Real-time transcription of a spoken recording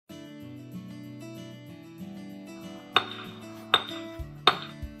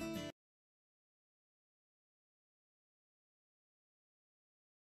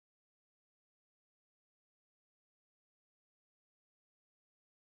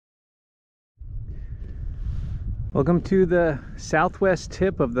Welcome to the southwest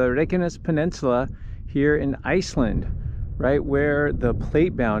tip of the Reykjanes Peninsula here in Iceland, right where the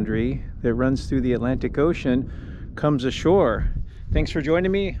plate boundary that runs through the Atlantic Ocean comes ashore. Thanks for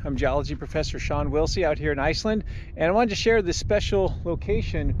joining me. I'm Geology Professor Shawn Willsey out here in Iceland, and I wanted to share this special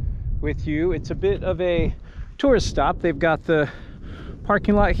location with you. It's a bit of a tourist stop. They've got the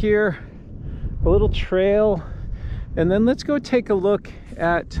parking lot here, a little trail, and then let's go take a look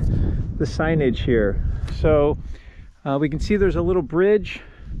at the signage here. So we can see there's a little bridge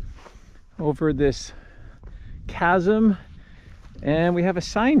over this chasm, and we have a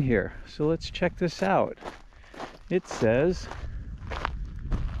sign here. So let's check this out. It says,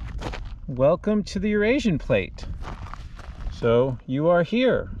 "Welcome to the Eurasian Plate." So you are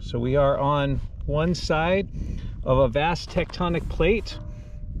here. So we are on one side of a vast tectonic plate,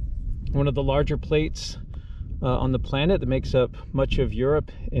 one of the larger plates on the planet that makes up much of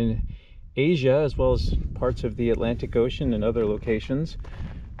Europe and Asia, as well as parts of the Atlantic Ocean and other locations.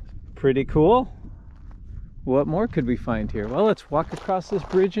 Pretty cool. What more could we find here? Well, let's walk across this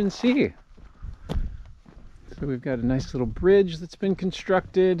bridge and see. So we've got a nice little bridge that's been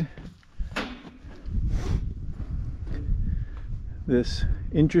constructed. This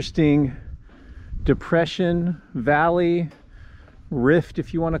interesting depression, valley, rift,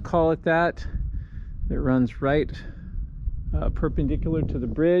 if you want to call it that runs right perpendicular to the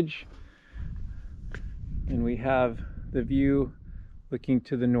bridge. And we have the view looking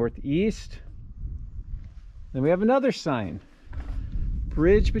to the northeast. Then we have another sign,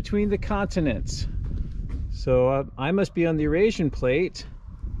 bridge between the continents. So I must be on the Eurasian Plate,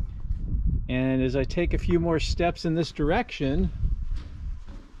 and as I take a few more steps in this direction,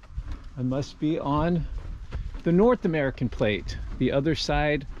 I must be on the North American Plate, the other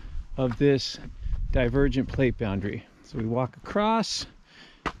side of this divergent plate boundary. So we walk across,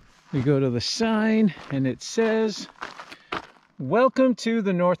 we go to the sign, and it says, "Welcome to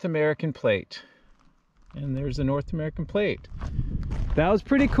the North American Plate." And there's the North American Plate. That was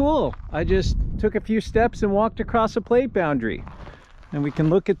pretty cool. I just took a few steps and walked across a plate boundary. And we can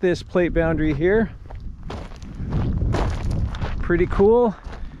look at this plate boundary here. Pretty cool.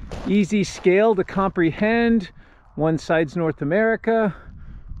 Easy scale to comprehend. One side's North America,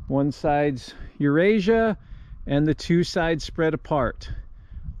 one side's Eurasia, and the two sides spread apart.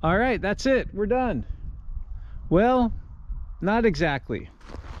 All right, that's it. We're done. Well, not exactly.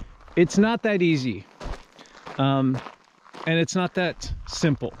 It's not that easy. And it's not that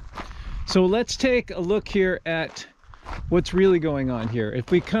simple. So let's take a look here at what's really going on here.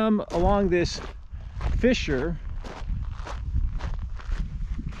 If we come along this fissure,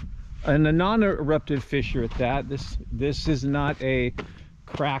 and a non-erupted fissure at that, this is not a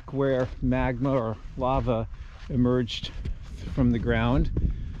crack where magma or lava emerged from the ground.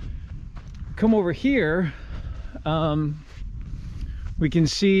 Come over here, we can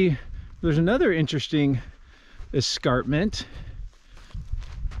see there's another interesting escarpment,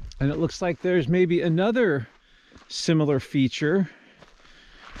 and it looks like there's maybe another similar feature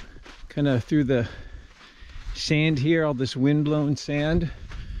kind of through the sand here, all this wind-blown sand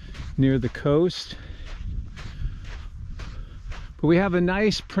near the coast. But we have a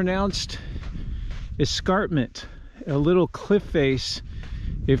nice pronounced escarpment, a little cliff face,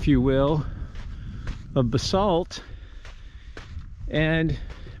 if you will, of basalt, and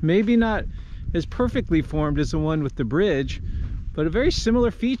maybe not as perfectly formed as the one with the bridge, but a very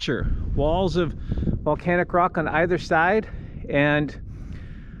similar feature. Walls of volcanic rock on either side, and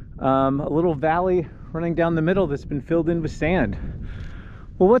a little valley running down the middle that's been filled in with sand.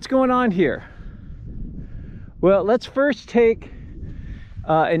 Well, what's going on here? Well, let's first take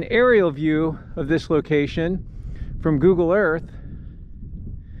an aerial view of this location from Google Earth.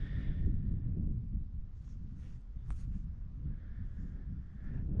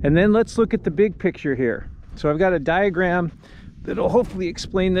 And then let's look at the big picture here. So I've got a diagram that'll hopefully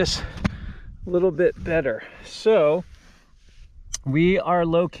explain this a little bit better. So we are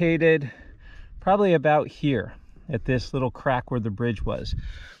located probably about here at this little crack where the bridge was.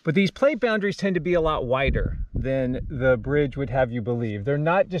 But these plate boundaries tend to be a lot wider than the bridge would have you believe. They're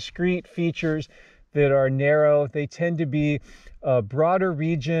not discrete features that are narrow. They tend to be a broader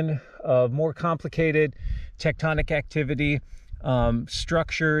region of more complicated tectonic activity,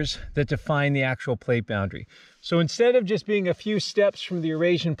 structures that define the actual plate boundary. So instead of just being a few steps from the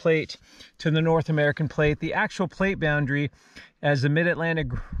Eurasian Plate to the North American Plate, the actual plate boundary, as the Mid-Atlantic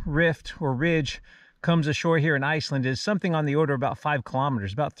Rift or Ridge comes ashore here in Iceland, is something on the order of about 5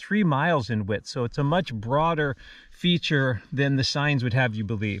 kilometers, about 3 miles in width. So it's a much broader feature than the signs would have you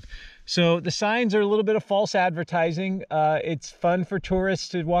believe. So the signs are a little bit of false advertising. It's fun for tourists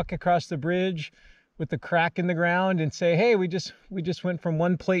to walk across the bridge with the crack in the ground and say, hey, we just went from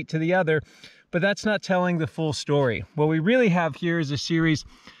one plate to the other. But that's not telling the full story. What we really have here is a series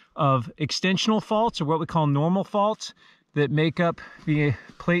of extensional faults, or what we call normal faults, that make up the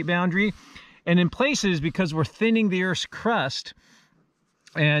plate boundary. And in places, because we're thinning the Earth's crust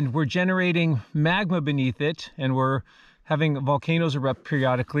and we're generating magma beneath it, and we're having volcanoes erupt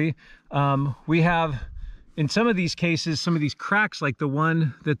periodically, we have, in some of these cases, some of these cracks, like the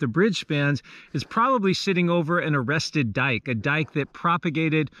one that the bridge spans, is probably sitting over an arrested dike, a dike that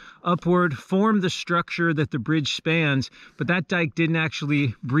propagated upward, formed the structure that the bridge spans, but that dike didn't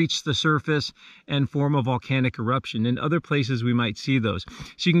actually breach the surface and form a volcanic eruption. In other places, we might see those.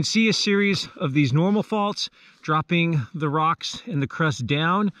 So you can see a series of these normal faults dropping the rocks and the crust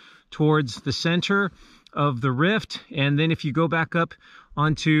down towards the center of the rift. And then if you go back up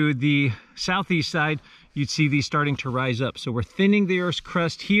onto the southeast side, you'd see these starting to rise up. So we're thinning the Earth's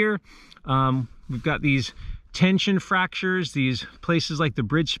crust here. We've got these tension fractures, these places like the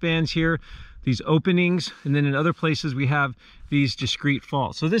bridge spans here, these openings, and then in other places we have these discrete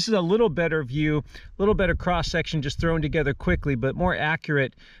faults. So this is a little better view, a little better cross section, just thrown together quickly, but more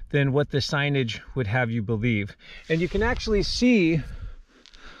accurate than what the signage would have you believe. And you can actually see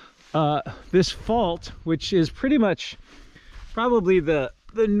this fault, which is pretty much probably the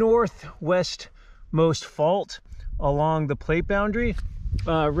northwest most fault along the plate boundary,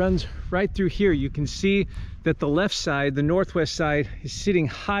 runs right through here. You can see that the left side, the northwest side, is sitting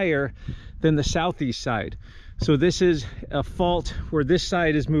higher than the southeast side. So this is a fault where this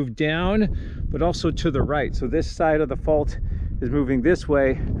side is moved down, but also to the right. So this side of the fault is moving this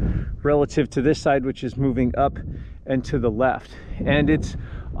way relative to this side, which is moving up and to the left. And it's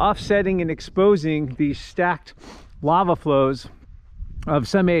offsetting and exposing these stacked lava flows of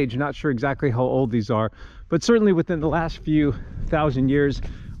some age. Not sure exactly how old these are, but certainly within the last few thousand years,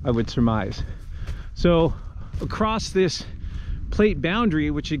 I would surmise. So across this plate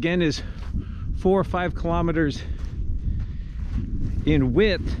boundary, which again is 4 or 5 kilometers in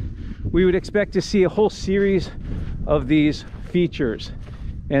width, we would expect to see a whole series of these features.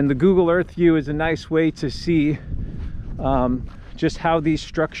 And the Google Earth view is a nice way to see just how these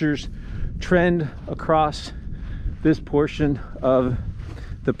structures trend across this portion of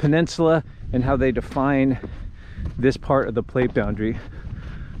the peninsula and how they define this part of the plate boundary.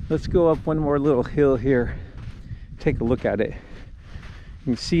 Let's go up one more little hill here, take a look at it. You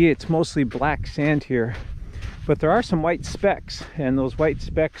can see it's mostly black sand here, but there are some white specks, and those white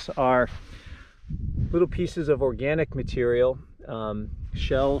specks are little pieces of organic material,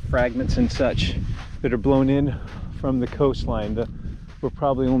 shell fragments and such, that are blown in from the coastline. We're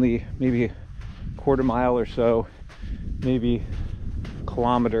probably only maybe a quarter mile or so, maybe a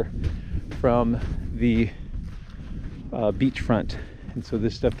kilometer from the beachfront. And so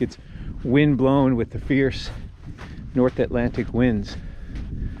this stuff gets wind blown with the fierce North Atlantic winds.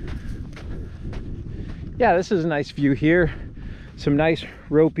 Yeah, this is a nice view here. Some nice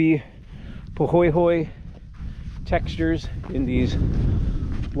ropey pohoihoi textures in these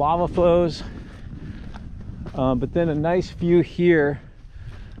lava flows. But then a nice view here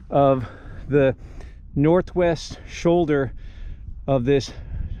of the northwest shoulder of this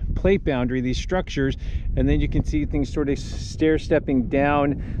plate boundary, these structures, and then you can see things sort of stair-stepping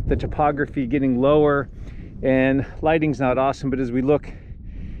down, the topography getting lower, and lighting's not awesome, but as we look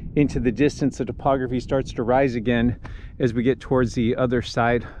into the distance, the topography starts to rise again as we get towards the other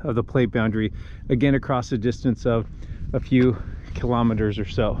side of the plate boundary, again across a distance of a few kilometers or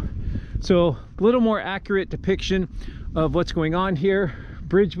so. So a little more accurate depiction of what's going on here.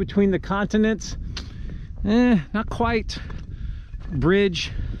 Bridge between the continents, not quite.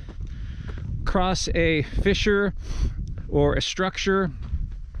 Bridge across a fissure or a structure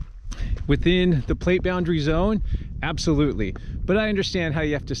within the plate boundary zone, absolutely. But I understand how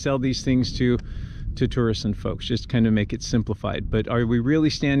you have to sell these things to tourists and folks, just kind of make it simplified. But are we really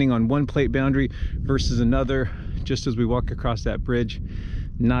standing on one plate boundary versus another just as we walk across that bridge?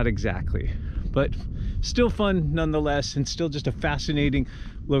 Not exactly, but still fun nonetheless, and still just a fascinating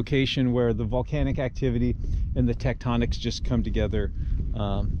location where the volcanic activity and the tectonics just come together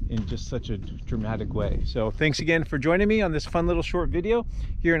in just such a dramatic way. So thanks again for joining me on this fun little short video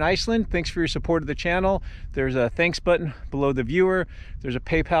here in Iceland. Thanks for your support of the channel. There's a thanks button below the viewer. There's a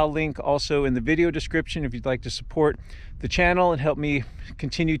PayPal link also in the video description if you'd like to support the channel and help me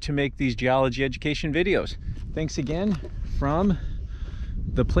continue to make these geology education videos. Thanks again from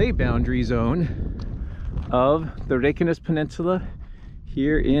the plate boundary zone of the Reykjanes Peninsula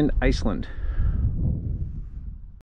here in Iceland.